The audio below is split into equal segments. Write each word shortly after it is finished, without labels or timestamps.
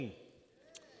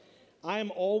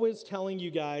I'm always telling you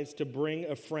guys to bring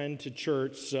a friend to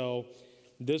church, so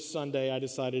this Sunday I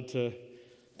decided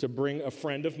to bring a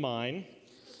friend of mine.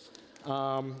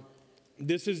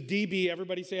 This is DB.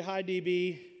 Everybody say hi,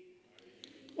 DB.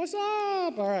 What's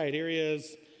up? All right, here he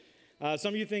is.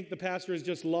 Some of you think the pastor has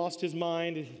just lost his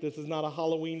mind. This is not a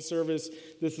Halloween service.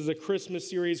 This is a Christmas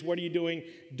series. What are you doing?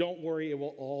 Don't worry, it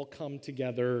will all come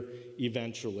together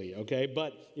eventually, okay?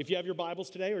 But if you have your Bibles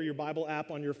today or your Bible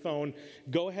app on your phone,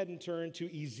 go ahead and turn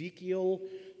to Ezekiel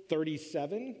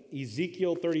 37.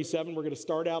 Ezekiel 37, we're going to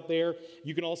start out there.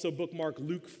 You can also bookmark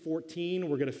Luke 14.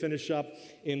 We're going to finish up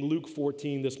in Luke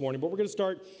 14 this morning. But we're going to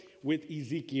start with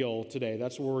Ezekiel today.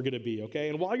 That's where we're going to be, okay?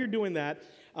 And while you're doing that,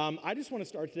 I just want to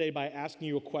start today by asking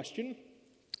you a question,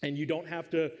 and you don't have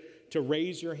to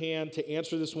raise your hand to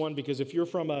answer this one, because if you're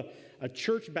from a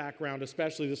church background,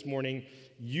 especially this morning,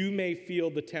 you may feel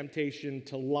the temptation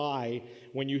to lie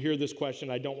when you hear this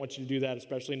question. I don't want you to do that,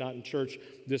 especially not in church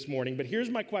this morning. But here's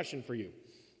my question for you.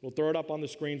 We'll throw it up on the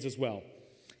screens as well.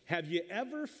 Have you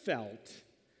ever felt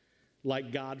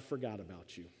like God forgot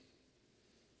about you?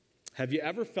 Have you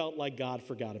ever felt like God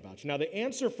forgot about you? Now, the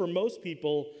answer for most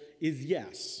people is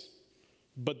yes,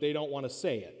 but they don't want to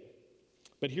say it.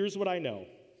 But here's what I know.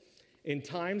 In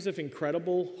times of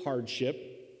incredible hardship,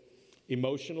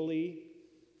 emotionally,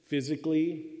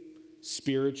 physically,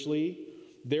 spiritually,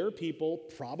 there are people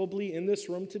probably in this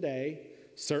room today,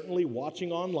 certainly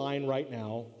watching online right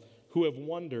now, who have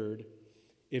wondered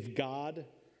if God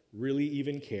really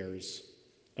even cares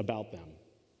about them.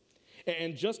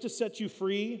 And just to set you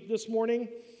free this morning,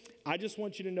 I just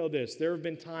want you to know this. There have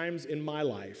been times in my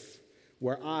life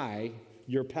where I,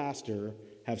 your pastor,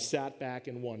 have sat back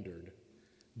and wondered,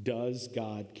 does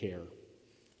God care?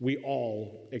 We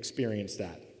all experience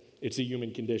that. It's a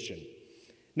human condition.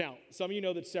 Now, some of you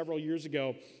know that several years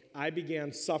ago, I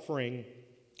began suffering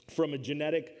from a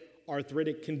genetic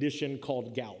arthritic condition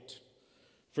called gout.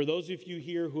 For those of you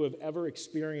here who have ever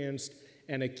experienced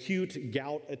an acute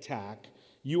gout attack,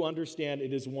 you understand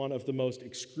it is one of the most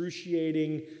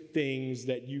excruciating things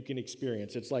that you can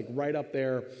experience. It's like right up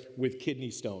there with kidney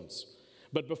stones.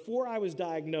 But before I was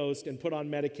diagnosed and put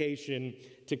on medication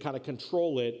to kind of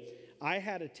control it, I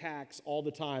had attacks all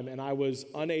the time, and I was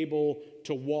unable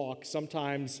to walk,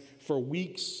 sometimes for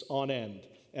weeks on end,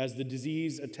 as the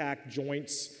disease attacked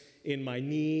joints in my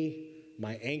knee,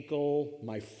 my ankle,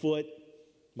 my foot,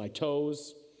 my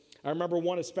toes. I remember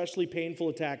one especially painful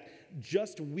attack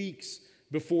just weeks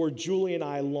before Julie and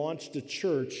I launched a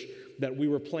church that we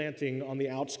were planting on the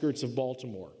outskirts of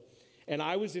Baltimore. And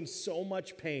I was in so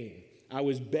much pain. I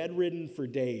was bedridden for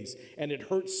days, and it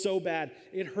hurt so bad.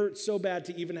 It hurt so bad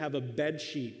to even have a bed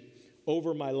sheet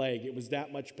over my leg. It was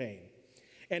that much pain.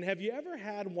 And have you ever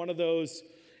had one of those,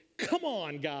 come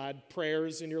on, God,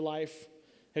 prayers in your life?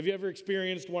 Have you ever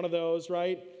experienced one of those,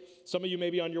 right? Some of you may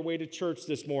be on your way to church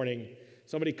this morning.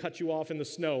 Somebody cut you off in the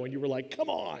snow, and you were like, come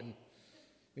on.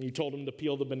 And you told him to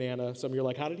peel the banana. Some of you are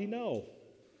like, how did he know?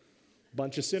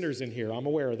 Bunch of sinners in here. I'm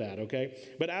aware of that, okay?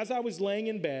 But as I was laying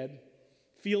in bed,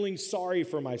 feeling sorry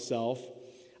for myself,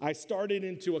 I started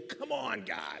into a come on,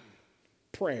 God,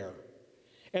 prayer.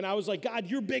 And I was like, God,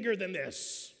 you're bigger than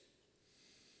this.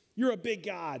 You're a big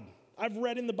God. I've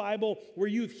read in the Bible where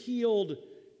you've healed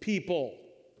people.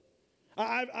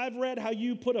 I've read how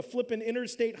you put a flippin'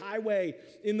 interstate highway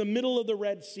in the middle of the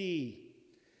Red Sea.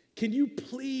 Can you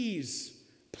please,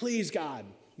 God,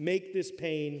 make this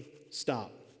pain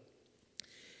stop?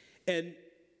 And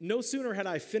no sooner had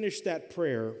I finished that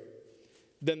prayer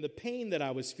than the pain that I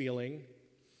was feeling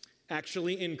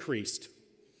actually increased.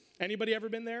 Anybody ever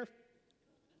been there?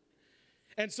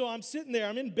 And so I'm sitting there,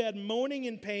 I'm in bed moaning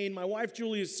in pain. My wife,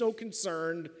 Julie, is so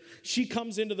concerned. She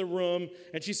comes into the room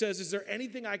and she says, is there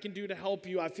anything I can do to help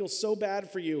you? I feel so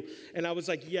bad for you. And I was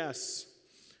like, yes,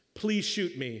 please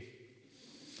shoot me.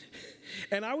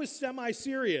 And I was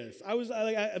semi-serious. I was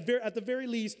like, at the very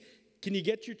least, can you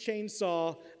get your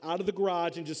chainsaw out of the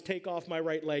garage and just take off my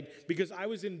right leg? Because I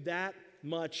was in that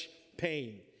much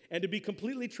pain. And to be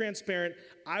completely transparent,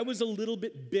 I was a little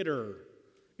bit bitter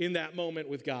in that moment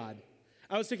with God.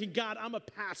 I was thinking, God, I'm a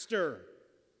pastor.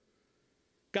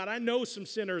 God, I know some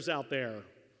sinners out there.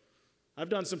 I've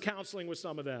done some counseling with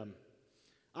some of them.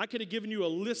 I could have given you a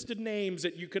list of names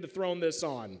that you could have thrown this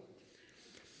on.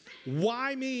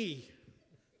 Why me?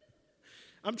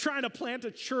 I'm trying to plant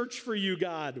a church for you,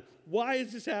 God. Why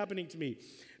is this happening to me?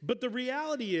 But the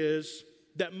reality is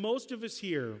that most of us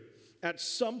here at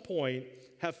some point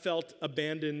have felt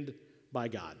abandoned by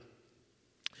God.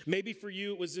 Maybe for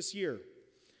you it was this year.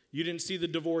 You didn't see the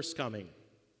divorce coming.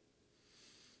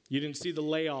 You didn't see the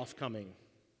layoff coming.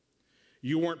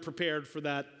 You weren't prepared for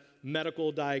that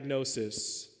medical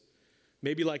diagnosis.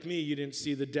 Maybe like me, you didn't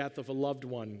see the death of a loved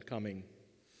one coming.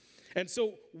 And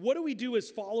so what do we do as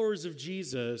followers of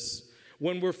Jesus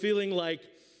when we're feeling like,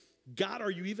 God,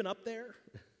 are you even up there?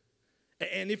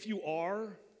 And if you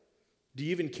are, do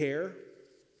you even care?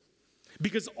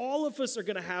 Because all of us are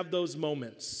going to have those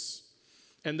moments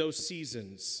and those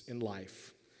seasons in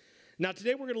life. Now,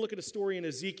 today we're going to look at a story in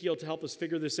Ezekiel to help us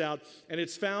figure this out, and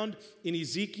it's found in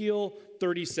Ezekiel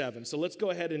 37. So let's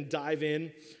go ahead and dive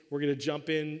in. We're going to jump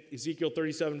in, Ezekiel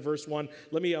 37, verse 1.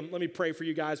 Let me pray for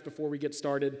you guys before we get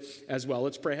started as well.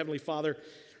 Let's pray. Heavenly Father,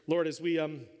 Lord, as we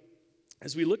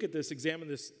look at this, examine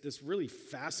this really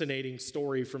fascinating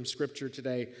story from Scripture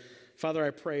today, Father, I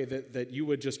pray that you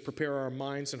would just prepare our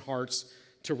minds and hearts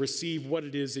to receive what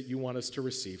it is that you want us to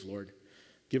receive, Lord.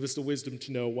 Give us the wisdom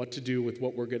to know what to do with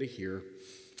what we're going to hear,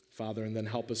 Father, and then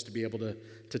help us to be able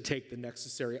to take the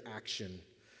necessary action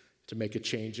to make a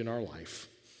change in our life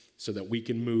so that we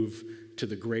can move to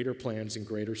the greater plans and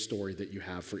greater story that you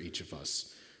have for each of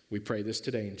us. We pray this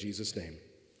today in Jesus' name.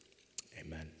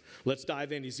 Amen. Let's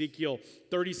dive in. Ezekiel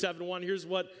 37:1. Here's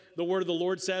what the word of the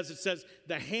Lord says. It says,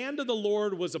 "The hand of the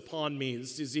Lord was upon me."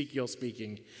 This is Ezekiel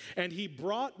speaking. "And he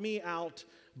brought me out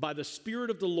by the Spirit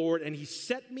of the Lord, and he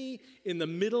set me in the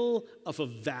middle of a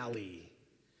valley.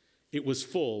 It was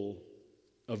full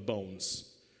of bones."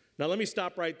 Now, let me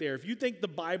stop right there. If you think the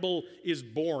Bible is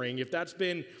boring, if that's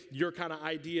been your kind of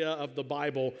idea of the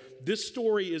Bible, this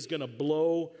story is going to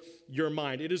blow your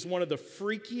mind. It is one of the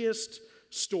freakiest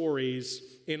stories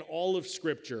in all of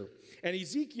Scripture. And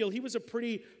Ezekiel, he was a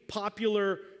pretty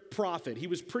popular prophet. He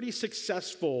was pretty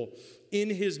successful in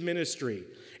his ministry.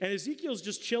 And Ezekiel's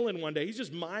just chilling one day. He's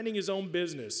just minding his own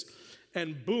business.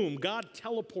 And boom, God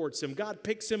teleports him. God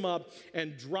picks him up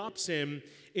and drops him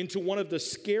into one of the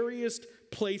scariest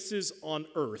places on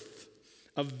earth,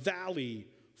 a valley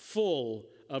full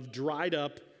of dried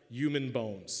up human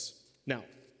bones. Now,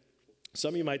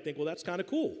 some of you might think, well, that's kind of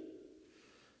cool.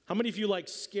 How many of you like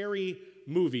scary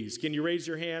movies? Can you raise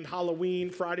your hand? Halloween,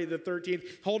 Friday the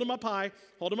 13th. Hold them up high.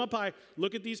 Hold them up high.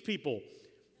 Look at these people.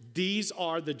 These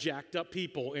are the jacked up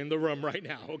people in the room right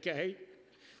now, okay?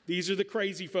 These are the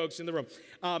crazy folks in the room.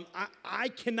 I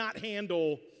cannot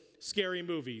handle scary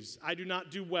movies. I do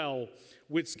not do well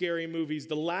with scary movies.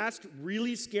 The last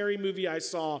really scary movie I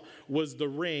saw was The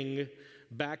Ring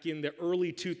back in the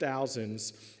early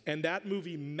 2000s, and that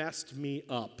movie messed me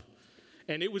up.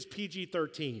 And it was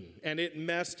PG-13, and it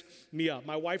messed me up.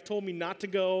 My wife told me not to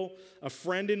go. A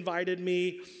friend invited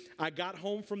me. I got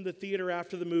home from the theater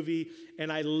after the movie,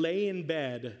 and I lay in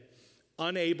bed,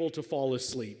 unable to fall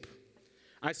asleep.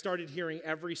 I started hearing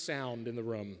every sound in the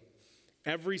room,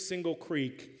 every single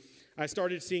creak. I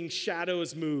started seeing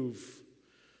shadows move.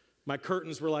 My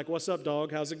curtains were like, "What's up,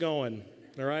 dog? How's it going?"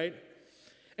 All right?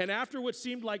 And after what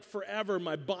seemed like forever,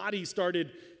 my body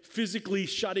started physically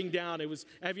shutting down.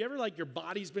 Have you ever, your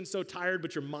body's been so tired,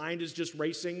 but your mind is just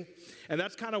racing? And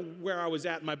that's kind of where I was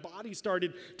at. My body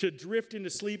started to drift into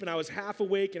sleep, and I was half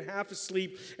awake and half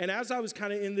asleep. And as I was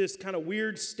kind of in this kind of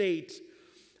weird state,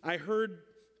 I heard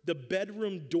the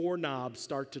bedroom doorknob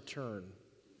start to turn.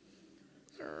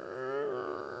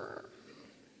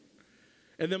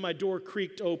 And then my door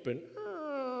creaked open.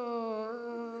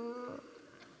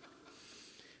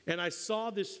 And I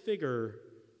saw this figure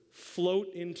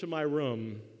float into my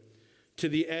room to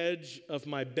the edge of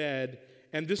my bed.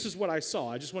 And this is what I saw.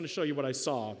 I just want to show you what I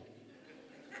saw.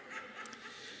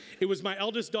 It was my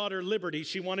eldest daughter, Liberty.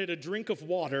 She wanted a drink of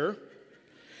water.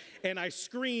 And I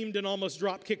screamed and almost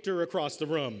drop-kicked her across the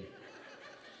room.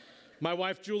 My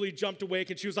wife, Julie, jumped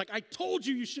awake, and she was like, "I told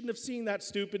you shouldn't have seen that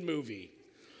stupid movie."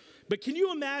 But can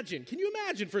you imagine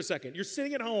for a second, you're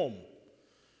sitting at home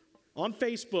on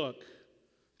Facebook,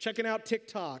 checking out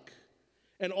TikTok,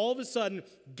 and all of a sudden,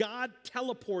 God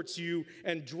teleports you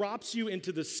and drops you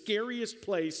into the scariest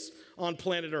place on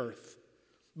planet Earth.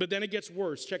 But then it gets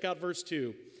worse. Check out verse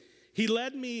 2. "He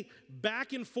led me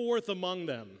back and forth among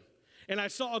them, and I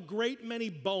saw a great many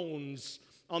bones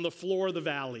on the floor of the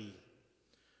valley,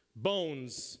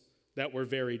 bones that were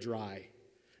very dry."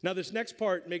 Now, this next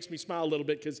part makes me smile a little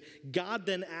bit because God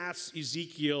then asks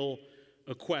Ezekiel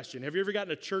a question. Have you ever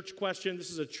gotten a church question?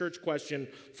 This is a church question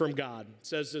from God. It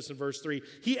says this in verse 3.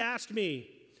 "He asked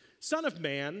me, 'Son of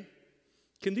man,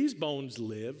 can these bones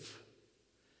live?'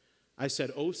 I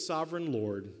said, 'O sovereign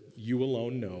Lord, you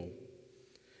alone know.'"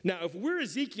 Now, if we're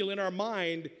Ezekiel in our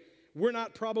mind, we're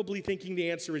not probably thinking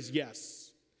the answer is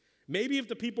yes. Maybe if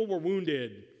the people were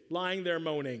wounded, lying there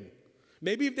moaning.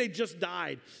 Maybe if they just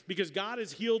died, because God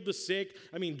has healed the sick.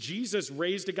 I mean, Jesus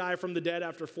raised a guy from the dead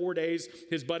after 4 days,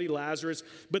 his buddy Lazarus.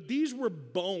 But these were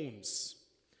bones.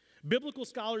 Biblical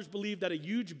scholars believe that a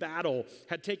huge battle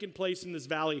had taken place in this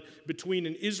valley between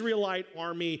an Israelite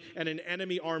army and an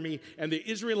enemy army, and the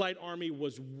Israelite army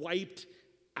was wiped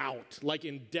out, like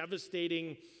in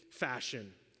devastating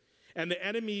fashion. And the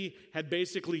enemy had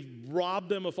basically robbed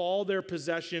them of all their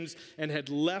possessions and had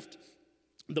left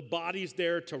the bodies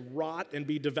there to rot and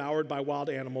be devoured by wild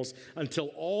animals until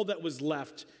all that was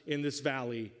left in this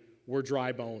valley were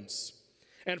dry bones.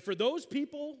 And for those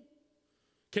people,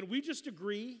 can we just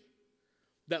agree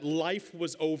that life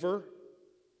was over?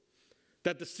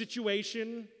 That the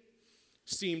situation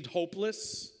seemed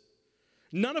hopeless?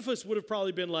 None of us would have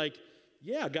probably been like,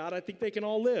 yeah, God, I think they can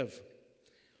all live.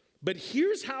 But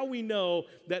here's how we know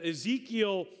that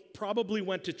Ezekiel probably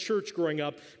went to church growing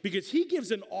up, because he gives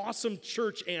an awesome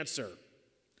church answer.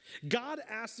 God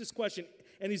asked this question,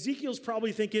 and Ezekiel's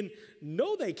probably thinking,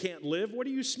 no, they can't live. What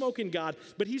are you smoking, God?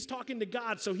 But he's talking to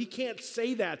God, so he can't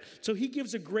say that. So he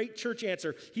gives a great church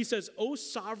answer. He says, O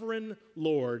sovereign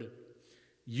Lord,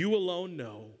 you alone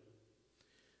know.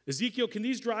 Ezekiel, can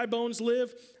these dry bones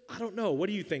live? I don't know. What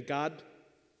do you think, God?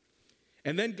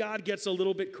 And then God gets a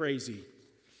little bit crazy.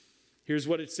 Here's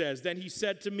what it says. Then he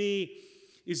said to me,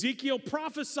 Ezekiel,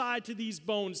 prophesy to these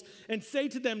bones and say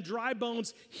to them, dry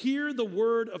bones, hear the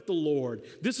word of the Lord.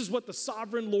 This is what the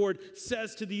sovereign Lord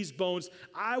says to these bones.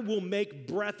 I will make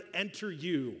breath enter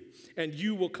you, and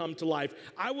you will come to life.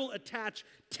 I will attach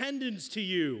tendons to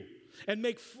you and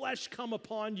make flesh come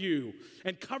upon you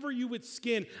and cover you with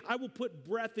skin. I will put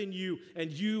breath in you, and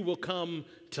you will come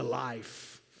to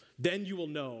life. Then you will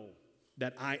know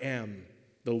that I am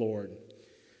the Lord.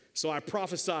 So I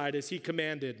prophesied as he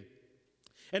commanded.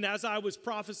 And as I was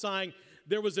prophesying,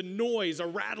 there was a noise, a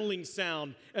rattling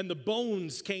sound, and the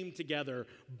bones came together,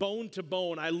 bone to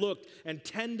bone. I looked, and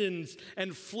tendons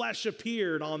and flesh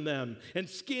appeared on them, and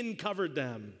skin covered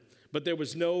them, but there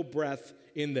was no breath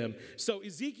in them. So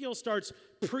Ezekiel starts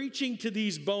preaching to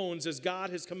these bones as God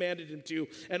has commanded him to,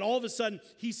 and all of a sudden,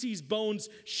 he sees bones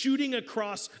shooting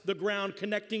across the ground,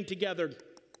 connecting together.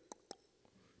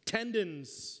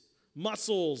 Tendons,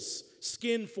 muscles,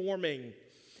 skin forming.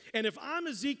 And if I'm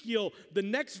Ezekiel, the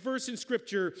next verse in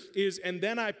Scripture is, and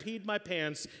then I peed my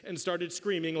pants and started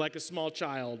screaming like a small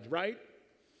child, right?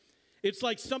 It's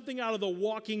like something out of The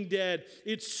Walking Dead.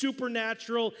 It's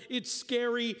supernatural, it's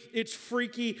scary, it's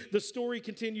freaky. The story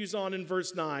continues on in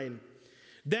verse 9.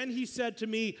 Then he said to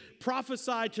me,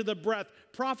 prophesy to the breath,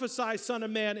 prophesy, son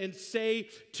of man, and say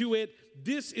to it,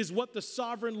 this is what the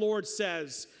sovereign Lord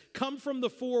says. Come from the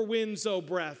four winds, O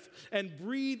breath, and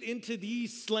breathe into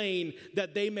these slain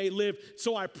that they may live.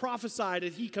 So I prophesied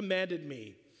as he commanded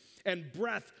me, and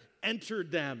breath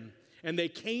entered them, and they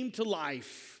came to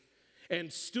life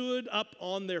and stood up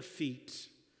on their feet,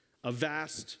 a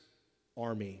vast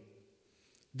army.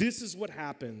 This is what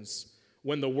happens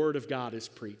when the word of God is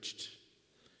preached.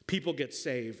 People get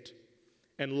saved,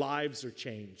 and lives are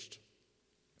changed.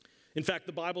 In fact,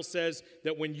 the Bible says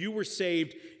that when you were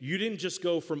saved, you didn't just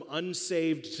go from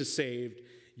unsaved to saved.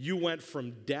 You went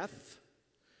from death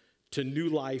to new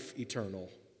life eternal.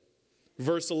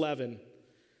 Verse 11,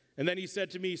 and then he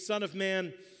said to me, son of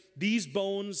man, these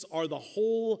bones are the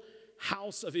whole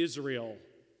house of Israel.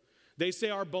 They say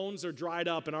our bones are dried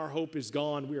up and our hope is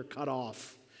gone. We are cut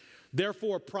off.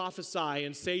 Therefore prophesy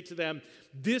and say to them,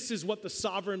 this is what the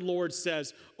sovereign Lord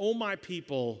says, O my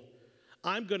people,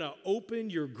 I'm going to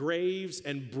open your graves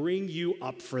and bring you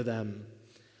up for them.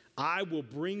 I will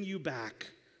bring you back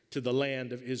to the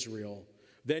land of Israel.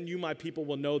 Then you, my people,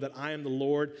 will know that I am the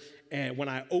Lord, and when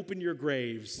I open your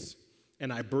graves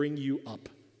and I bring you up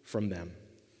from them.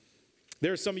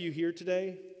 There are some of you here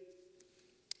today,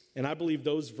 and I believe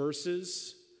those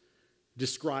verses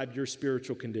describe your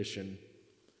spiritual condition.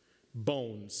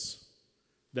 Bones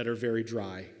that are very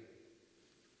dry.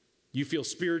 You feel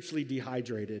spiritually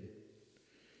dehydrated.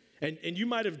 And you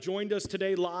might have joined us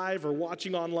today live or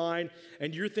watching online,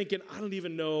 and you're thinking, I don't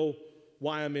even know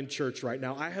why I'm in church right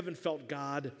now. I haven't felt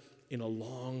God in a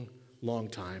long, long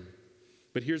time.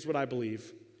 But here's what I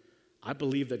believe. I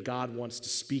believe that God wants to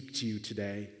speak to you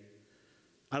today.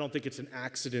 I don't think it's an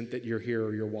accident that you're here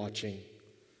or you're watching.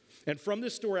 And from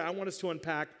this story, I want us to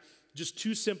unpack just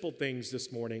two simple things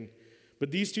this morning.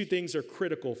 But these two things are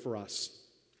critical for us.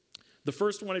 The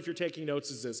first one, if you're taking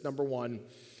notes, is this. Number one,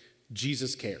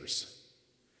 Jesus cares.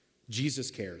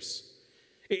 Jesus cares.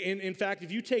 In fact,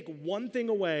 if you take one thing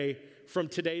away from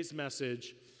today's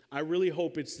message, I really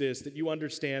hope it's this, that you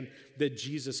understand that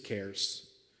Jesus cares.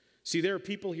 See, there are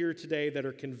people here today that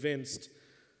are convinced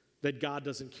that God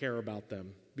doesn't care about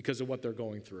them because of what they're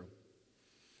going through.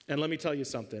 And let me tell you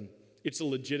something. It's a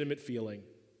legitimate feeling.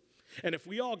 And if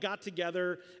we all got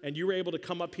together and you were able to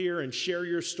come up here and share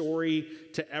your story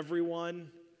to everyone,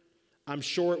 I'm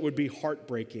sure it would be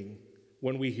heartbreaking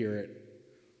when we hear it.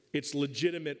 It's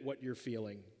legitimate what you're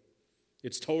feeling.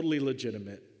 It's totally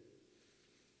legitimate.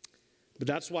 But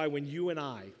that's why when you and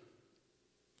I,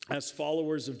 as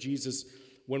followers of Jesus,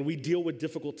 when we deal with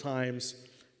difficult times,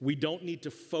 we don't need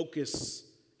to focus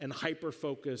and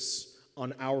hyper-focus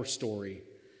on our story.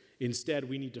 Instead,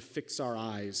 we need to fix our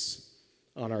eyes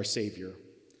on our Savior.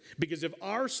 Because if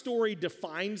our story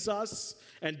defines us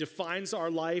and defines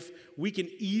our life, we can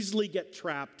easily get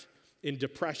trapped in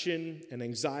depression and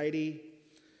anxiety.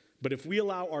 But if we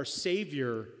allow our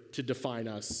Savior to define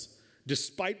us,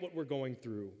 despite what we're going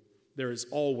through, there is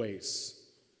always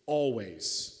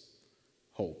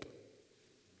hope.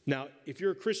 Now, if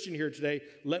you're a Christian here today,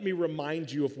 let me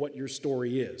remind you of what your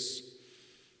story is.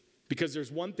 Because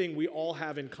there's one thing we all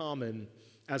have in common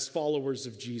as followers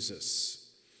of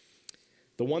Jesus.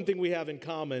 The one thing we have in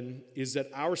common is that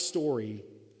our story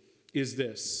is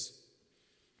this.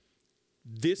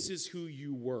 This is who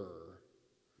you were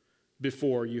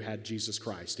before you had Jesus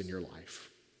Christ in your life.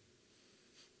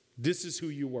 This is who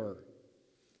you were.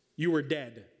 You were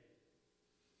dead.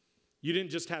 You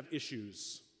didn't just have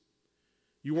issues.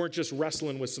 You weren't just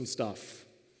wrestling with some stuff.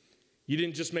 You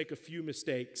didn't just make a few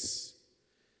mistakes.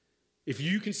 If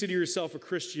you consider yourself a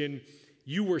Christian,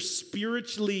 you were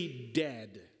spiritually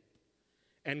dead,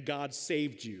 and God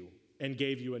saved you and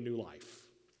gave you a new life.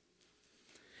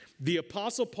 The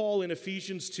Apostle Paul in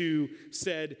Ephesians 2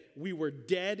 said, we were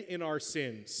dead in our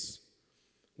sins.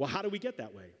 Well, how do we get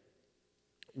that way?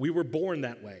 We were born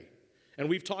that way. And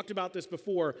we've talked about this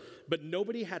before, but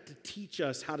nobody had to teach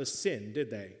us how to sin, did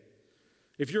they?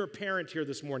 If you're a parent here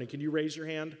this morning, can you raise your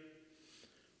hand?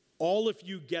 All of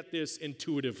you get this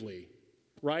intuitively,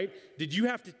 right? Did you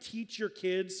have to teach your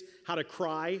kids how to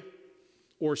cry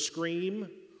or scream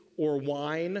or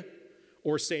whine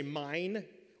or say mine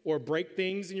or break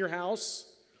things in your house?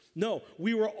 No,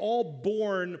 we were all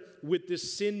born with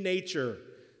this sin nature,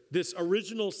 this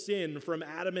original sin from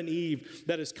Adam and Eve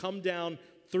that has come down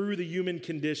through the human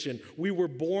condition. We were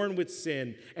born with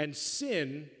sin, and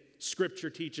sin, Scripture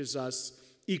teaches us,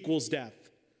 equals death,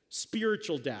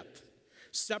 spiritual death,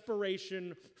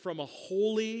 separation from a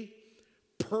holy,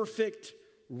 perfect,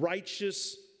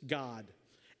 righteous God.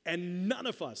 And none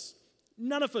of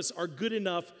us are good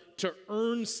enough to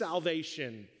earn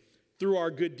salvation through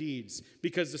our good deeds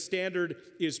because the standard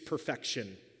is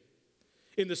perfection.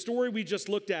 In the story we just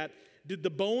looked at, did the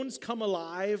bones come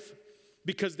alive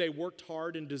because they worked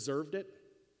hard and deserved it?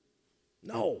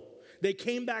 No. They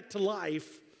came back to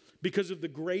life because of the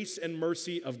grace and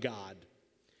mercy of God.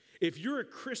 If you're a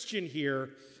Christian here,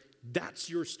 that's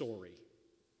your story.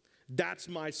 That's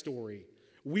my story.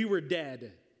 We were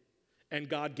dead, and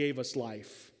God gave us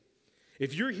life.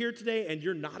 If you're here today and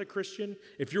you're not a Christian,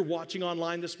 if you're watching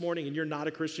online this morning and you're not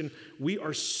a Christian, we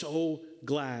are so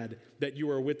glad that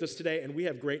you are with us today, and we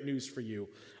have great news for you.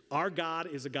 Our God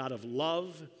is a God of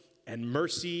love and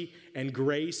mercy and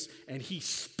grace, and he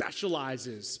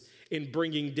specializes in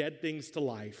bringing dead things to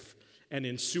life and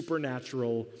in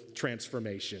supernatural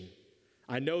transformation.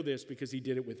 I know this because he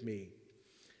did it with me.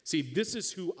 See, this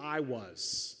is who I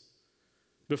was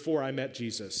before I met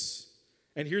Jesus.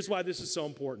 And here's why this is so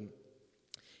important.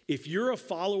 If you're a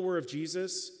follower of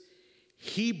Jesus,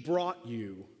 he brought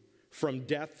you from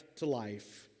death to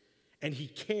life, and he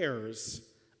cares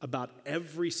about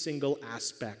every single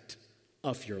aspect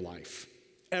of your life.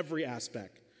 Every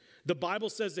aspect. The Bible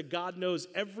says that God knows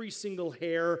every single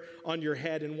hair on your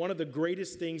head, and one of the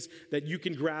greatest things that you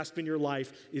can grasp in your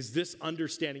life is this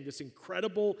understanding, this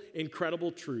incredible,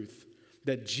 incredible truth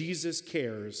that Jesus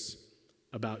cares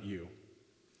about you.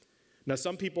 Now,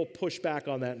 some people push back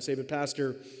on that and say, but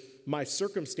Pastor, my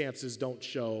circumstances don't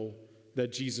show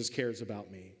that Jesus cares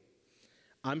about me.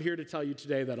 I'm here to tell you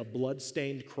today that a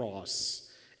blood-stained cross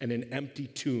and an empty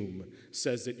tomb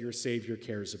says that your Savior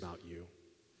cares about you.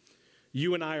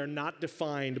 You and I are not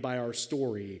defined by our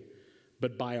story,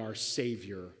 but by our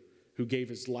Savior who gave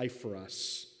his life for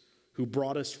us, who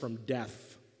brought us from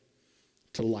death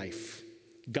to life.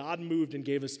 God moved and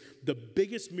gave us the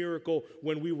biggest miracle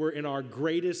when we were in our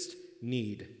greatest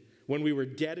need. When we were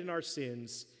dead in our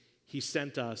sins, he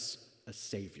sent us a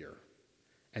Savior.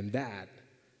 And that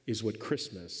is what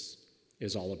Christmas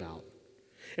is all about.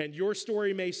 And your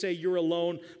story may say you're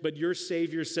alone, but your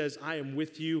Savior says, I am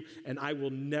with you, and I will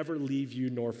never leave you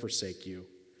nor forsake you.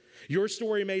 Your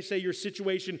story may say your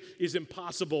situation is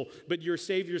impossible, but your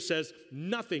Savior says,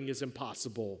 nothing is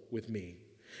impossible with me.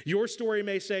 Your story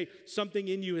may say something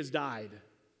in you has died,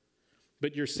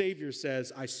 but your Savior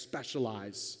says, I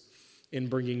specialize in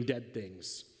bringing dead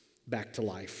things back to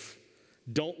life.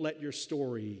 Don't let your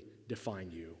story define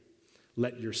you.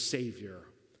 Let your Savior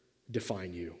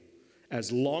define you.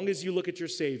 As long as you look at your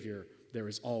Savior, there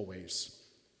is always,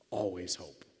 always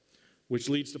hope. Which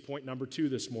leads to point number 2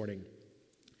 this morning.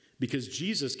 Because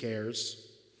Jesus cares,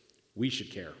 we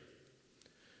should care.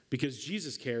 Because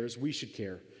Jesus cares, we should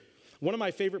care. One of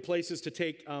my favorite places to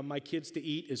take my kids to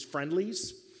eat is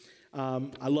Friendly's.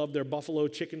 I love their buffalo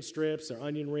chicken strips, their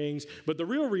onion rings. But the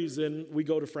real reason we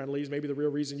go to Friendly's, maybe the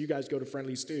real reason you guys go to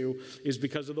Friendly's too, is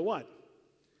because of the what?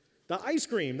 The ice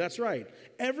cream, that's right.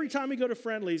 Every time we go to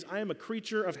Friendly's, I am a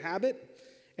creature of habit,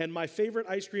 and my favorite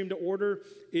ice cream to order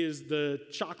is the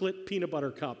chocolate peanut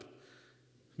butter cup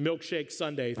milkshake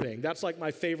sundae thing. That's like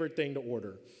my favorite thing to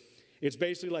order. It's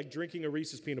basically like drinking a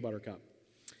Reese's peanut butter cup.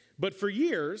 But for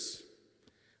years,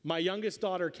 my youngest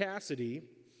daughter, Cassidy,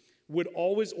 would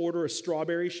always order a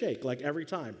strawberry shake, like every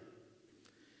time.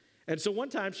 And so one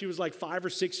time she was like 5 or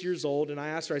 6 years old, and I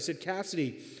asked her, I said,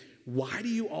 Cassidy, why do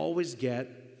you always get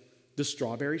the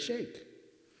strawberry shake?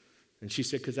 And she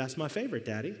said, because that's my favorite,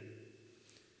 Daddy.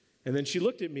 And then she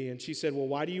looked at me and she said, well,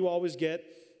 why do you always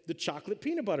get the chocolate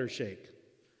peanut butter shake?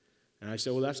 And I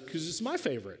said, well, that's because it's my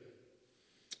favorite.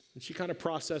 And she kind of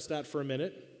processed that for a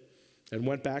minute and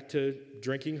went back to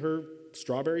drinking her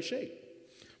strawberry shake.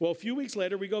 Well, a few weeks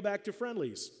later, we go back to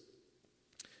Friendly's,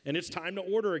 and it's time to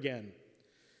order again.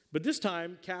 But this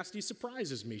time, Cassidy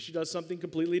surprises me. She does something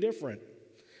completely different.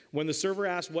 When the server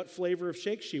asked what flavor of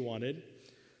shake she wanted,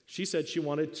 she said she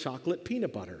wanted chocolate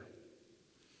peanut butter.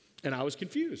 And I was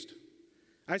confused.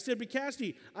 I said, but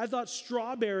Cassidy, I thought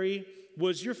strawberry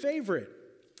was your favorite.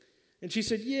 And she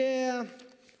said, yeah,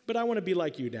 but I want to be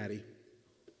like you, Daddy.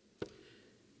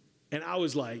 And I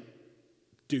was like,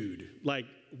 dude, like,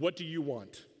 what do you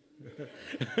want?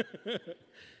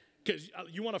 Because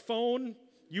you want a phone,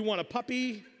 you want a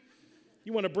puppy,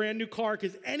 you want a brand new car,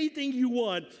 because anything you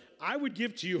want, I would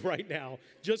give to you right now,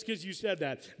 just because you said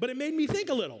that. But it made me think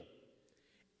a little.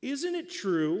 Isn't it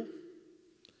true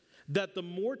that the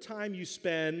more time you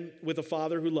spend with a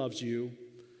father who loves you,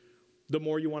 the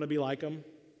more you want to be like him?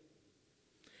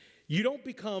 You don't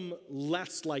become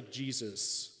less like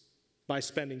Jesus by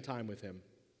spending time with him.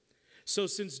 So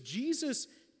since Jesus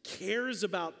cares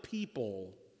about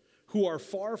people who are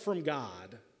far from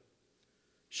God,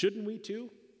 shouldn't we too?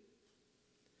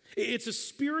 It's a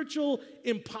spiritual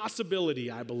impossibility,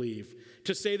 I believe,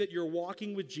 to say that you're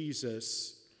walking with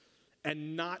Jesus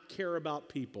and not care about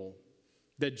people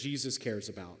that Jesus cares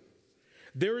about.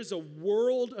 There is a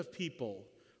world of people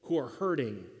who are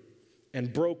hurting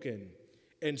and broken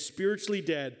and spiritually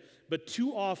dead, but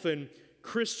too often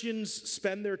Christians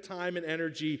spend their time and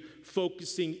energy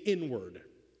focusing inward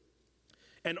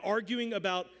and arguing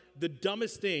about the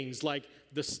dumbest things like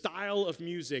the style of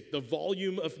music, the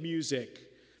volume of music,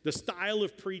 the style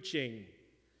of preaching,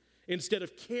 instead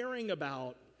of caring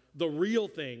about the real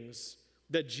things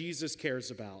that Jesus cares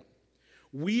about.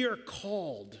 We are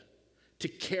called to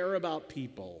care about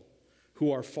people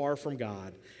who are far from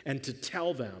God and to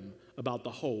tell them about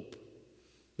the hope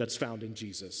that's found in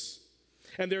Jesus.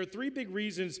 And there are 3 big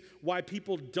reasons why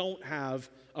people don't have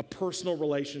a personal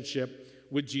relationship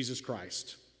with Jesus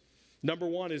Christ. Number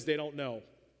 1 is they don't know.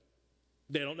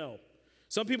 They don't know.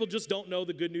 Some people just don't know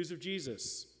the good news of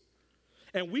Jesus.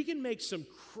 And we can make some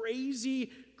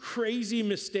crazy, crazy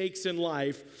mistakes in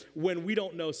life when we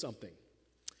don't know something.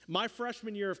 My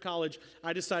freshman year of college,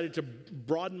 I decided to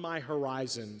broaden my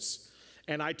horizons,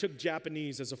 and I took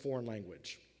Japanese as a foreign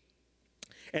language.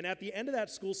 And at the end of that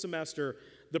school semester,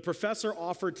 the professor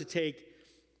offered to take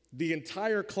the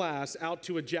entire class out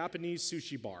to a Japanese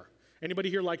sushi bar. Anybody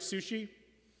here like sushi?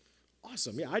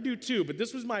 Awesome. Yeah, I do too, but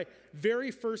this was my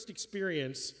very first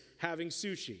experience having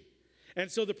sushi. And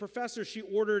so the professor, she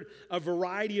ordered a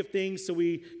variety of things, so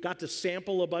we got to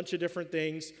sample a bunch of different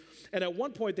things. And at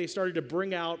one point, they started to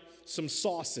bring out some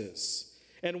sauces.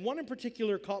 And one in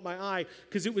particular caught my eye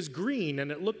because it was green and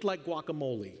it looked like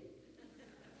guacamole,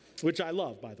 which I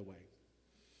love, by the way.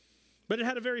 But it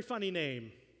had a very funny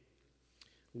name,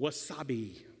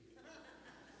 wasabi.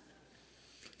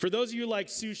 For those of you who like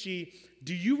sushi,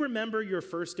 do you remember your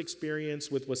first experience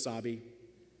with wasabi?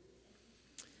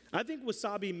 I think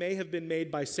wasabi may have been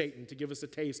made by Satan to give us a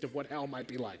taste of what hell might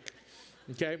be like,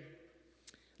 okay?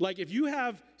 Like if you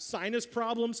have sinus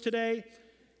problems today,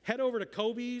 head over to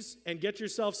Kobe's and get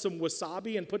yourself some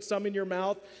wasabi and put some in your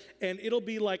mouth, and it'll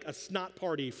be like a snot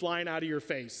party flying out of your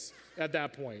face at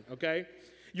that point, okay?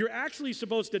 You're actually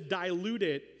supposed to dilute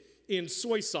it in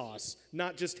soy sauce,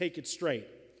 not just take it straight.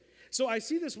 So I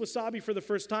see this wasabi for the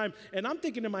first time, and I'm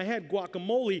thinking in my head,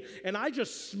 guacamole, and I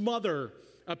just smother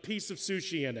a piece of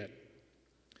sushi in it.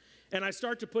 And I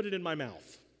start to put it in my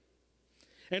mouth.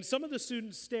 And some of the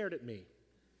students stared at me.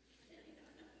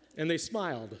 And they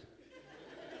smiled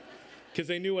because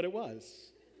they knew what it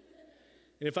was.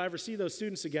 And if I ever see those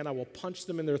students again, I will punch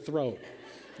them in their throat,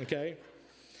 okay?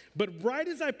 But right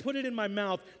as I put it in my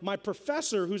mouth, my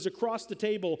professor, who's across the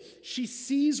table, she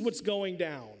sees what's going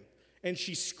down, and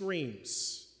she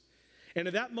screams. And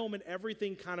at that moment,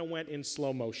 everything kind of went in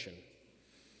slow motion.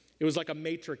 It was like a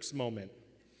Matrix moment.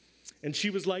 And she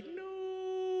was like, no.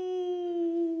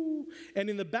 And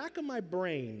in the back of my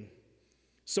brain,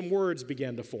 some words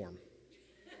began to form.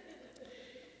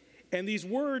 And these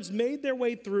words made their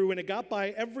way through, and it got by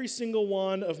every single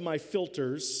one of my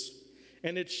filters,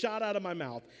 and it shot out of my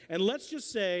mouth. And let's just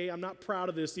say, I'm not proud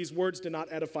of this, these words did not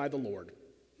edify the Lord.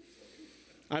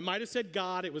 I might have said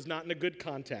God, it was not in a good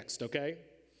context, okay?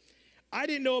 I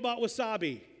didn't know about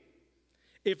wasabi.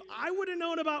 If I would have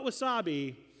known about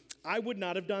wasabi, I would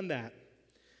not have done that.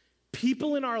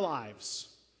 People in our lives,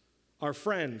 our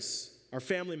friends, our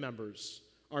family members,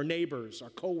 our neighbors, our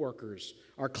coworkers,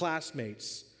 our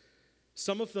classmates,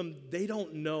 some of them, they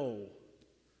don't know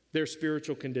their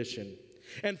spiritual condition.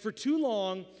 And for too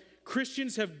long,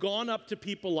 Christians have gone up to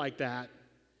people like that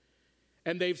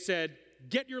and they've said,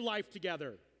 get your life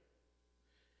together.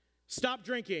 Stop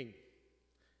drinking.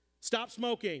 Stop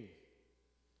smoking.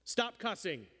 Stop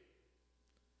cussing.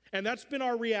 And that's been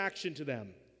our reaction to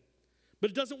them.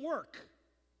 But it doesn't work.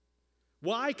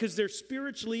 Why? Because they're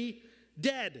spiritually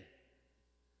dead.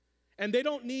 And they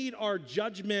don't need our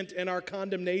judgment and our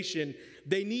condemnation.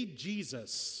 They need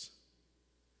Jesus.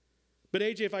 But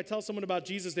AJ, if I tell someone about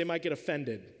Jesus, they might get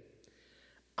offended.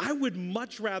 I would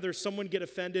much rather someone get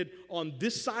offended on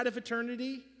this side of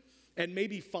eternity and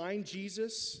maybe find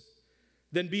Jesus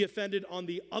than be offended on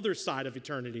the other side of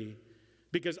eternity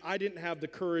because I didn't have the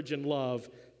courage and love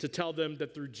to tell them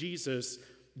that through Jesus,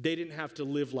 they didn't have to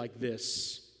live like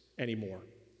this anymore.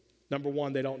 Number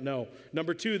one, they don't know.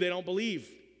 Number two, they don't believe.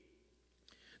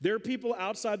 There are people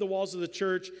outside the walls of the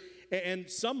church, and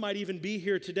some might even be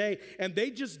here today, and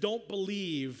they just don't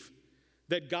believe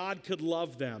that God could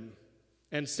love them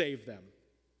and save them.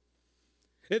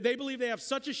 They believe they have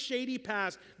such a shady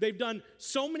past, they've done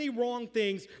so many wrong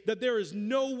things that there is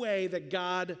no way that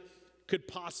God could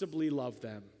possibly love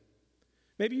them.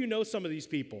 Maybe you know some of these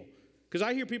people, because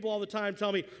I hear people all the time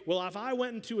tell me, well, if I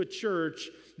went into a church,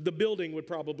 the building would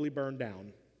probably burn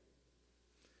down.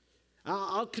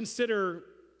 I'll consider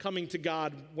coming to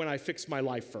God when I fix my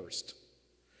life first.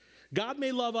 God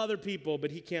may love other people,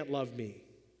 but he can't love me.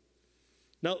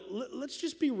 Now, let's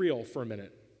just be real for a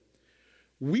minute.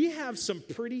 We have some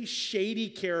pretty shady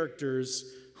characters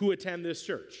who attend this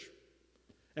church.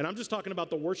 And I'm just talking about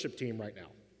the worship team right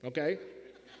now, okay?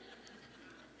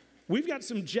 We've got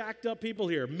some jacked up people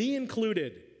here, me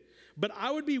included. But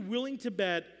I would be willing to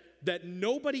bet that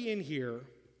nobody in here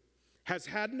has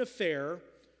had an affair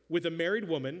with a married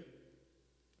woman,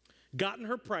 gotten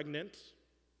her pregnant,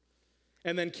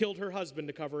 and then killed her husband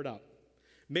to cover it up.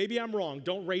 Maybe I'm wrong.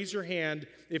 Don't raise your hand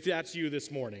if that's you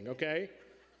this morning, okay?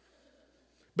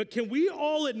 But can we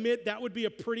all admit that would be a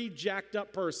pretty jacked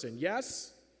up person,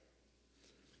 yes?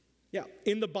 Yeah.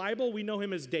 In the Bible, we know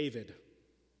him as David.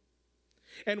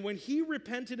 And when he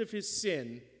repented of his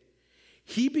sin,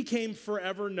 he became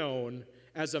forever known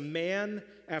as a man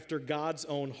after God's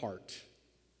own heart.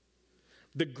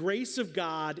 The grace of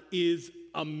God is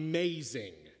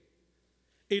amazing.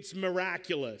 It's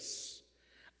miraculous.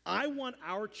 I want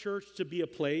our church to be a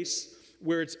place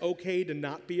where it's okay to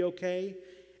not be okay,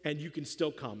 and you can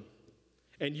still come,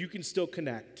 and you can still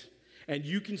connect, and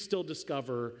you can still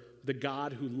discover the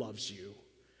God who loves you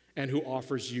and who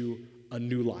offers you a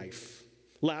new life.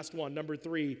 Last one, number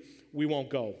 3, we won't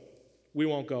go. We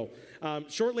won't go.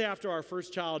 Shortly after our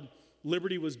first child,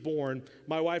 Liberty, was born,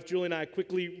 my wife Julie and I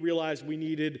quickly realized we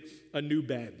needed a new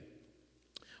bed.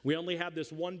 We only had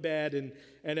this one bed,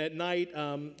 and at night,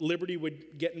 Liberty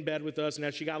would get in bed with us, and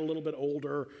as she got a little bit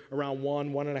older, around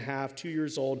 1.5, 2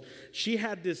 years old, she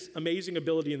had this amazing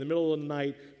ability in the middle of the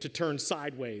night to turn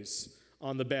sideways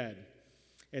on the bed.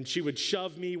 And she would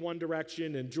shove me one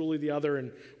direction and Julie the other,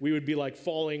 and we would be like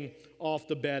falling off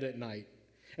the bed at night.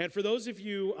 And for those of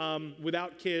you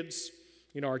without kids,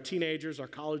 you know, our teenagers, our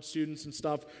college students and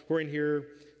stuff who are in here,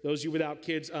 those of you without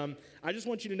kids, I just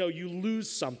want you to know you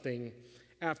lose something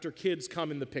after kids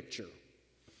come in the picture.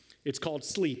 It's called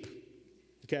sleep,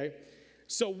 okay?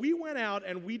 So we went out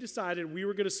and we decided we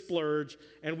were going to splurge,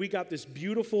 and we got this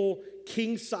beautiful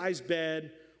king-size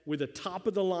bed with a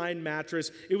top-of-the-line mattress.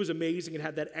 It was amazing. It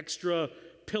had that extra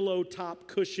pillow top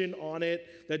cushion on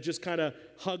it that just kind of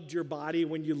hugged your body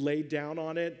when you laid down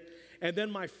on it. And then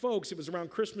my folks, it was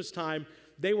around Christmas time,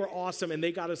 they were awesome, and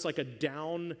they got us like a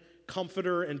down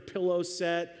comforter and pillow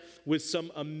set with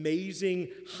some amazing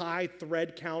high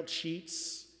thread count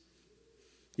sheets.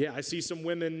 Yeah, I see some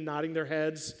women nodding their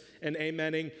heads and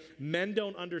amening. Men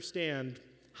don't understand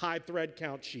high thread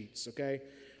count sheets, okay?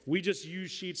 We just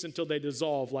use sheets until they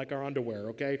dissolve like our underwear,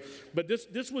 okay? But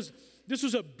this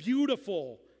was a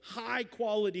beautiful, high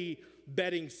quality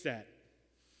bedding set.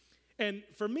 And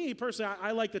for me personally,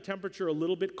 I like the temperature a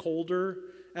little bit colder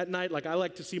at night. Like I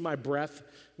like to see my breath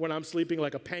when I'm sleeping.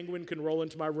 Like a penguin can roll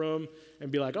into my room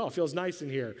and be like, oh, it feels nice in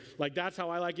here. Like that's how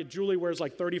I like it. Julie wears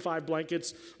like 35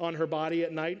 blankets on her body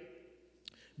at night.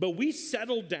 But we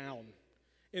settled down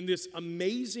in this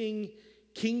amazing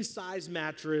king-size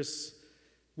mattress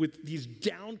with these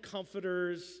down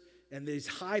comforters and this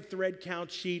high thread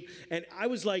count sheet. And I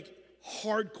was like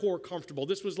hardcore comfortable.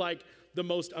 This was like the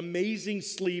most amazing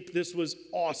sleep. This was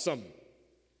awesome.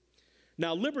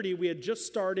 Now, Liberty, we had just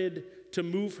started to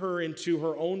move her into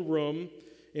her own room,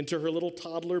 into her little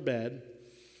toddler bed.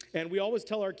 And we always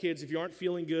tell our kids, if you aren't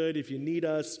feeling good, if you need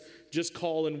us, just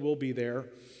call and we'll be there.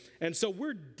 And so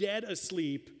we're dead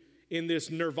asleep in this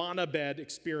Nirvana bed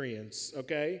experience,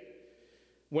 okay?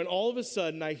 When all of a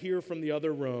sudden I hear from the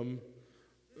other room,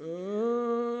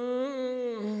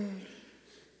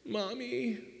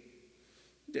 Mommy,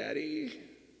 Daddy.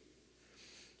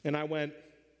 And I went,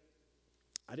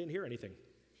 I didn't hear anything.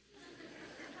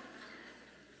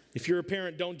 If you're a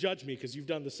parent, don't judge me because you've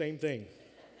done the same thing.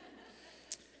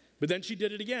 But then she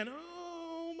did it again.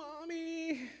 Oh,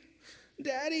 Mommy,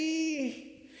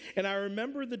 Daddy. And I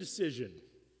remember the decision.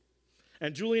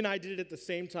 And Julie and I did it at the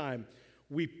same time.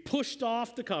 We pushed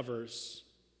off the covers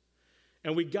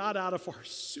and we got out of our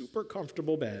super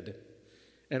comfortable bed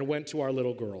and went to our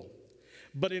little girl.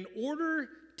 But in order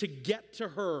to get to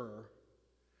her,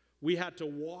 we had to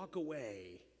walk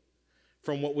away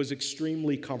from what was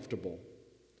extremely comfortable.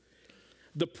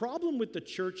 The problem with the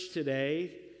church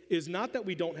today is not that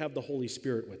we don't have the Holy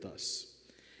Spirit with us.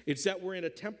 It's that we're in a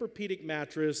Tempur-Pedic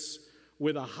mattress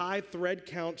with a high thread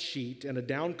count sheet and a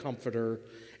down comforter,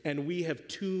 and we have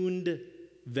tuned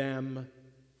them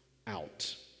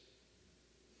out.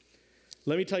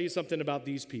 Let me tell you something about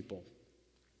these people.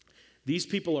 These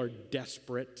people are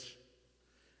desperate,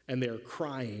 and they're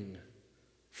crying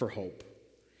for hope.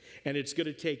 And it's going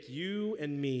to take you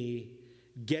and me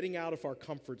getting out of our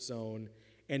comfort zone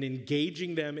and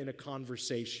engaging them in a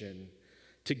conversation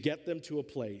to get them to a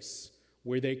place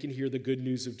where they can hear the good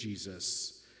news of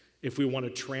Jesus if we want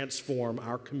to transform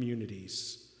our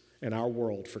communities and our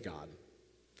world for God.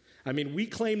 I mean, we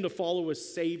claim to follow a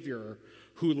Savior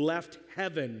who left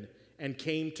heaven and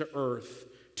came to earth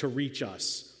to reach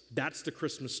us. That's the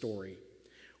Christmas story.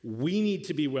 We need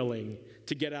to be willing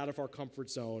to get out of our comfort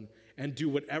zone and do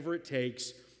whatever it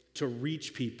takes to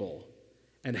reach people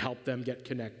and help them get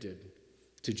connected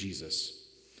to Jesus.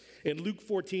 In Luke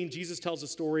 14, Jesus tells a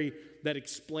story that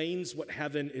explains what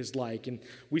heaven is like. And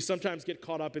we sometimes get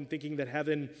caught up in thinking that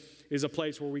heaven is a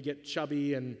place where we get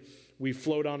chubby and we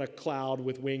float on a cloud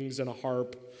with wings and a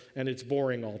harp and it's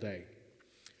boring all day.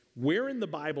 Where in the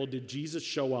Bible did Jesus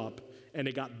show up and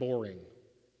it got boring?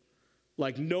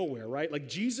 Like nowhere, right? Like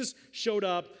Jesus showed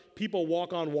up, people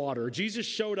walk on water. Jesus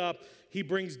showed up, he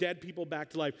brings dead people back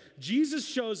to life. Jesus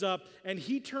shows up and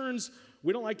he turns,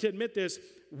 we don't like to admit this,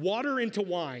 water into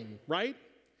wine, right?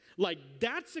 Like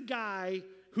that's a guy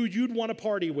who you'd want to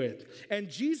party with. And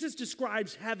Jesus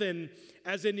describes heaven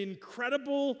as an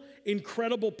incredible,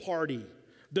 incredible party,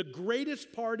 the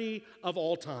greatest party of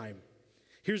all time.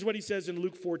 Here's what he says in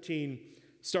Luke 14,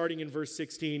 starting in verse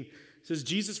 16. It says,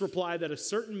 Jesus replied that a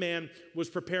certain man was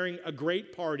preparing a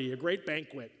great party, a great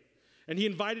banquet, and he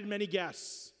invited many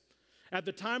guests. At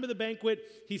the time of the banquet,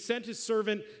 he sent his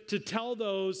servant to tell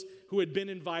those who had been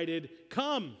invited,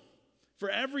 "Come, for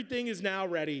everything is now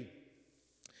ready."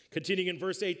 Continuing in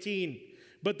verse 18,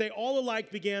 but they all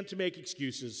alike began to make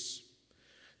excuses.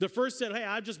 The first said, "Hey,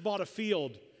 I just bought a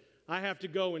field. I have to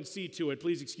go and see to it.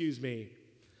 Please excuse me."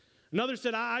 Another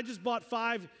said, "I just bought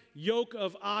 5 yoke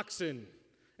of oxen,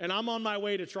 and I'm on my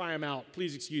way to try them out.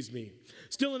 Please excuse me."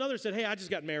 Still another said, "Hey, I just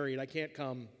got married. I can't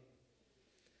come."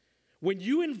 When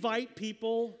you invite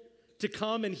people to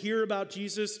come and hear about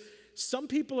Jesus, some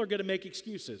people are going to make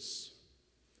excuses.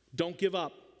 Don't give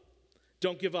up.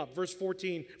 Don't give up. Verse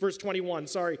 21.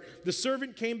 The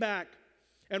servant came back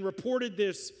and reported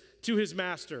this to his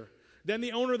master. Then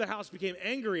the owner of the house became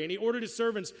angry, and he ordered his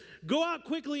servants, "Go out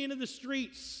quickly into the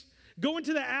streets. Go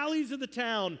into the alleys of the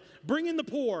town. Bring in the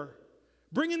poor.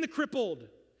 Bring in the crippled,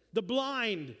 the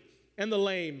blind, and the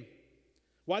lame."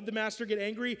 Why'd the master get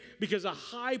angry? Because a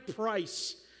high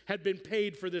price had been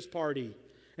paid for this party.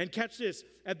 And catch this,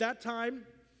 at that time,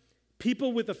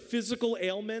 people with a physical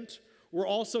ailment we're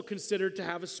also considered to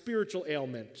have a spiritual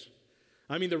ailment.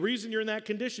 I mean, the reason you're in that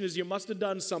condition is you must have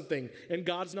done something, and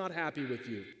God's not happy with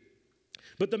you.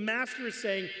 But the master is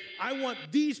saying, I want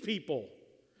these people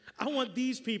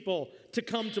to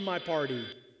come to my party.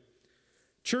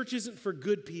 Church isn't for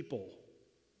good people.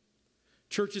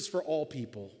 Church is for all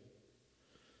people.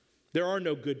 There are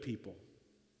no good people.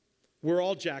 We're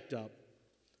all jacked up.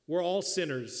 We're all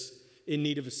sinners in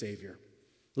need of a Savior.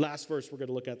 Last verse we're going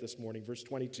to look at this morning, verse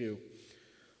 22.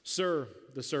 Sir,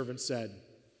 the servant said,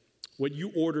 what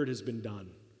you ordered has been done,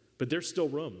 but there's still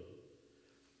room.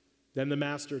 Then the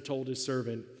master told his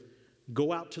servant,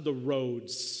 go out to the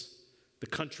roads, the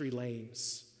country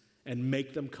lanes, and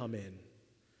make them come in,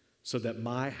 so that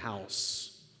my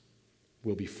house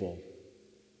will be full.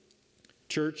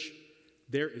 Church,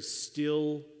 there is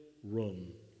still room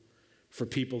for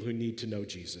people who need to know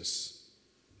Jesus.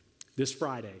 This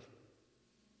Friday,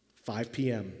 5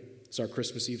 p.m., it's our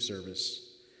Christmas Eve service.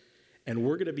 And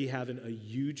we're going to be having a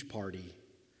huge party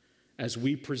as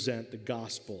we present the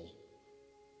gospel,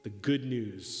 the good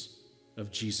news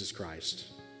of Jesus Christ.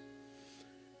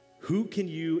 Who can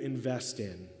you invest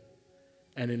in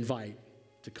and invite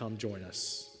to come join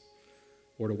us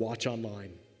or to watch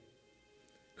online?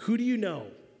 Who do you know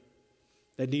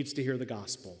that needs to hear the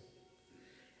gospel?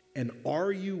 And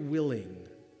are you willing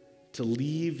to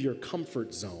leave your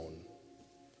comfort zone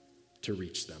to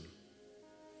reach them?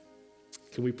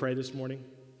 Can we pray this morning?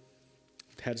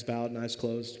 Heads bowed and eyes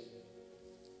closed.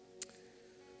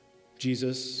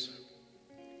 Jesus,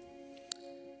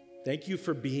 thank you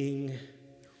for being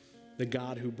the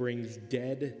God who brings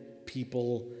dead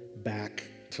people back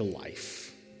to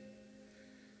life.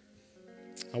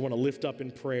 I want to lift up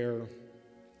in prayer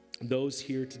those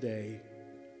here today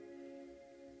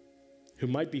who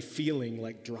might be feeling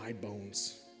like dry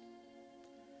bones.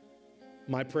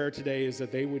 My prayer today is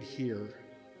that they would hear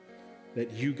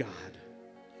that you, God,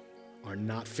 are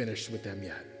not finished with them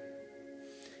yet.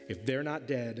 If they're not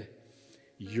dead,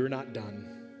 you're not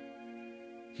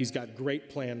done. He's got great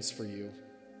plans for you.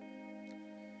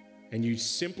 And you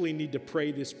simply need to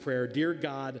pray this prayer. Dear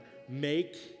God,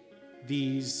 make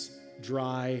these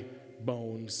dry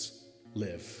bones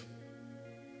live.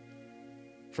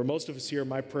 For most of us here,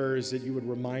 my prayer is that you would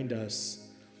remind us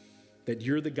that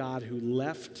you're the God who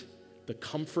left the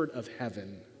comfort of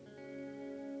heaven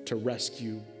to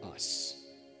rescue us.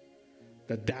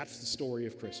 That's the story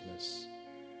of Christmas.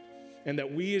 And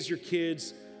that we as your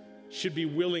kids should be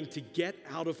willing to get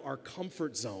out of our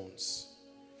comfort zones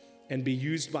and be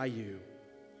used by you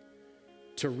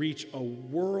to reach a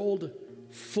world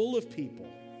full of people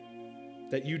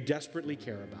that you desperately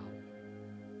care about,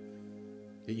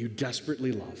 that you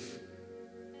desperately love.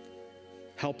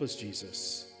 Help us,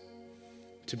 Jesus,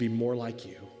 to be more like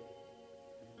you.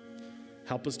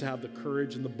 Help us to have the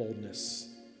courage and the boldness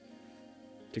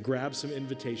to grab some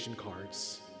invitation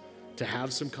cards, to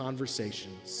have some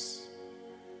conversations,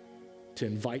 to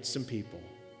invite some people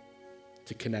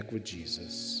to connect with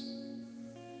Jesus.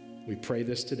 We pray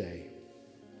this today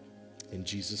in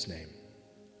Jesus' name.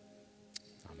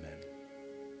 Amen.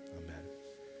 Amen.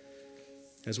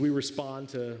 As we respond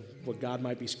to what God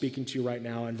might be speaking to you right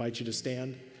now, I invite you to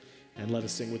stand and let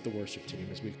us sing with the worship team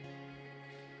as we...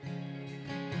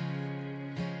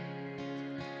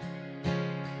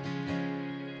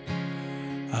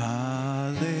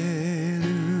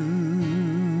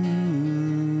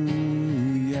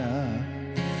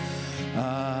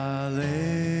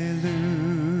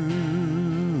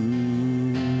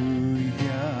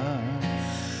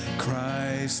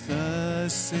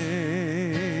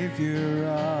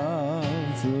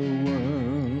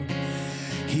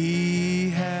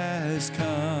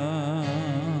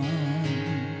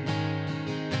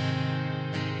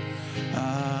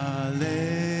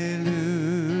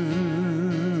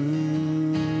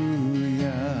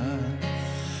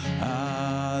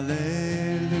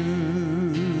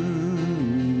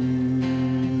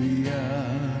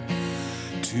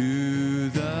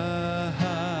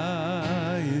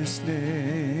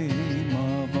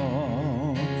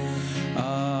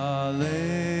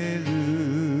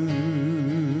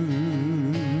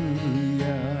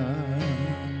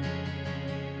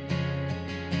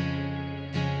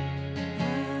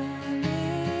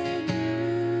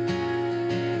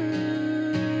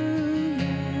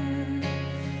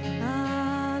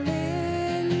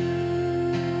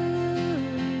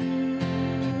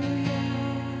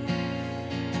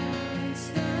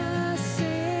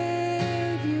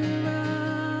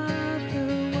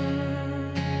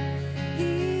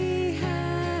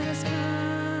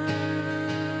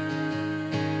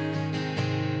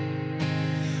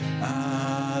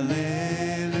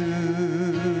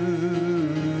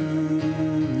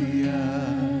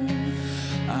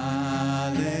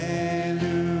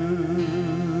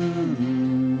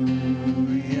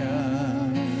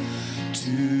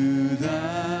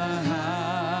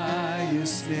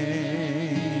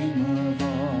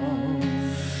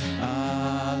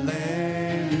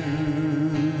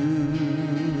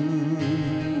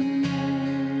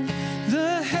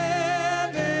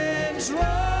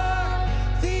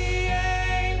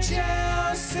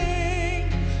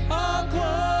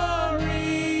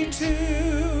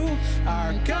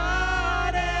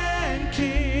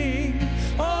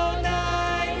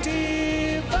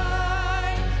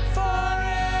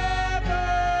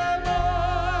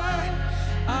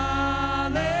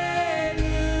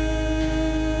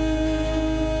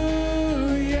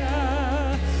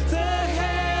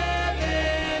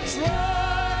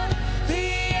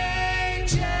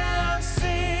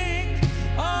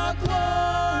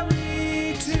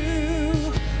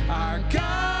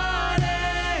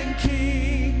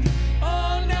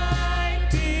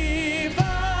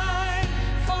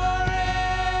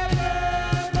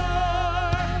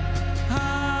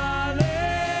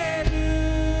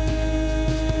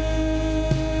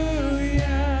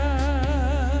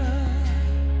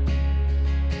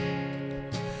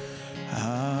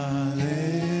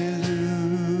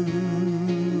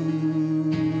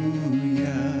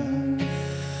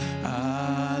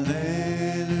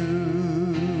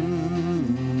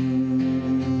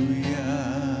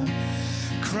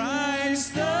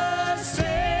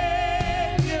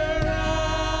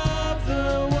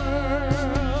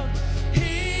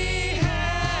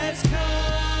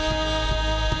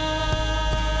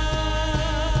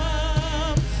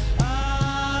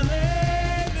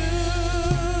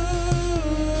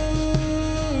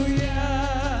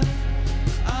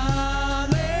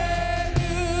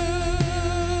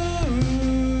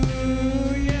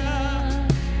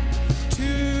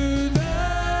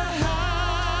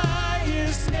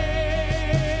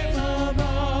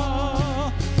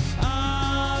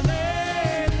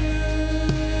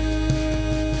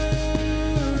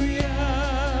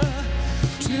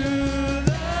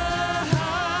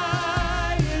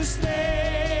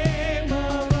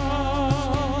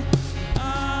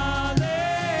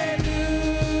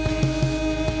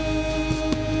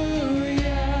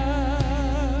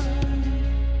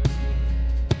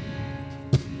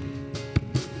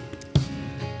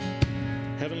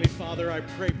 Father, I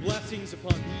pray blessings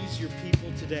upon these, your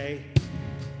people today.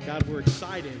 God, we're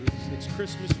excited. It's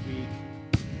Christmas week.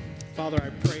 Father, I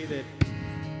pray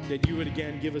that you would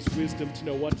again give us wisdom to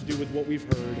know what to do with what we've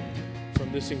heard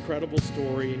from this incredible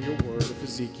story in your word of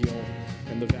Ezekiel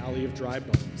and the valley of dry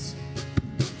bones.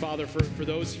 Father, for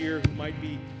those here who might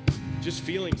be just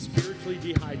feeling spiritually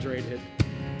dehydrated,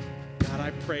 God,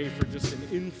 I pray for just an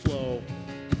inflow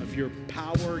of your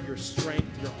power, your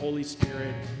strength, your Holy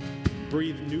Spirit.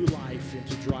 Breathe new life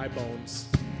into dry bones.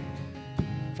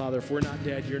 Father, if we're not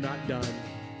dead, you're not done.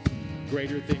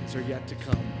 Greater things are yet to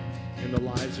come in the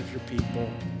lives of your people.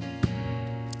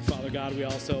 Father God, we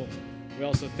also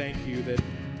thank you that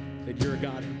you're a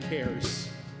God who cares,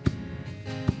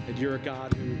 that you're a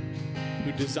God who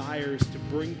desires to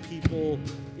bring people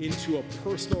into a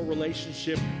personal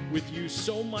relationship with you,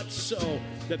 so much so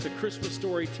that the Christmas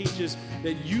story teaches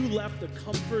that you left the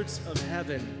comforts of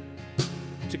heaven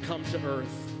to come to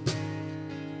earth,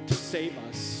 to save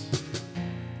us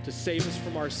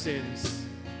from our sins,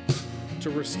 to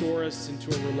restore us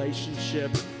into a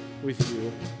relationship with you.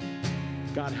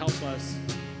 God, help us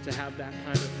to have that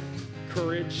kind of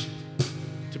courage,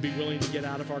 to be willing to get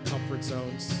out of our comfort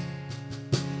zones,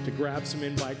 to grab some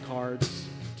invite cards,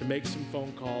 to make some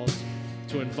phone calls,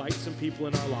 to invite some people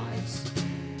in our lives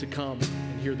to come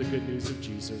and hear the good news of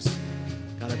Jesus.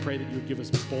 God, I pray that you would give us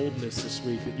boldness this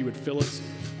week, that you would fill us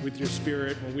with your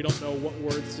Spirit when we don't know what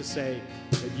words to say,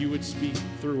 that you would speak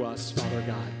through us, Father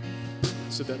God,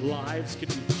 so that lives could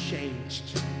be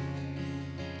changed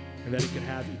and that it could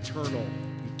have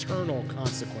eternal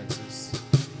consequences.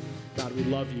 God, we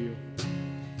love you.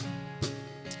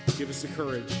 Give us the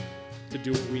courage to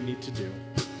do what we need to do.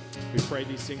 We pray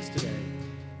these things today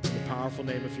in the powerful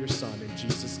name of your Son, in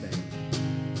Jesus' name.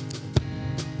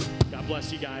 God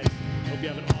bless you guys. Hope you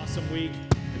have an awesome week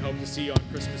and hope to see you on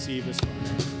Christmas Eve this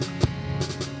Friday.